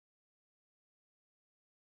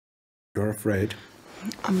You're afraid?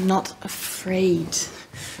 I'm not afraid.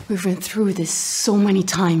 We've been through this so many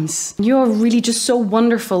times. You're really just so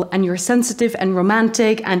wonderful, and you're sensitive and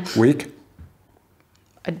romantic and... Weak?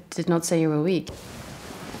 I did not say you were weak.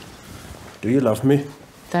 Do you love me?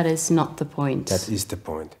 That is not the point. That is the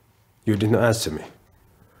point. You didn't answer me.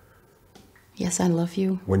 Yes, I love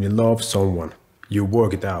you. When you love someone, you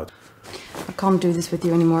work it out. I can't do this with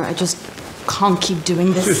you anymore. I just can't keep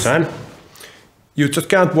doing this. Susan, you just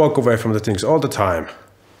can't walk away from the things all the time.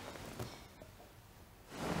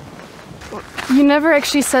 You never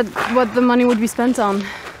actually said what the money would be spent on.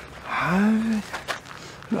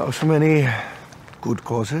 No, so many good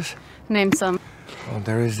causes. Name some. Well,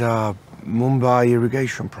 there is the Mumbai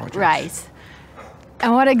irrigation project. Right.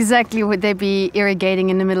 And what exactly would they be irrigating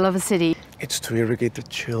in the middle of a city? It's to irrigate the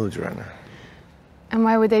children. And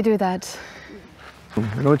why would they do that?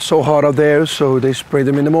 You know, it's so hot out there, so they spray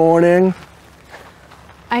them in the morning.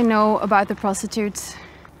 I know about the prostitutes.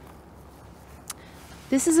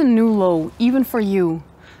 This is a new law, even for you.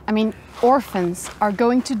 I mean, orphans are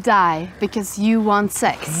going to die because you want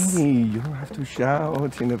sex. Hey, you don't have to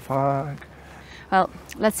shout in the park. Well,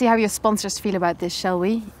 let's see how your sponsors feel about this, shall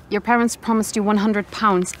we? Your parents promised you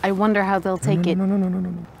 £100. I wonder how they'll take it.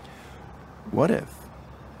 No. What if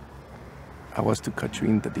I was to cut you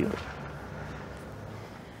in the deal?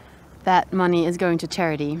 That money is going to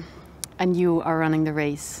charity, and you are running the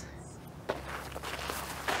race.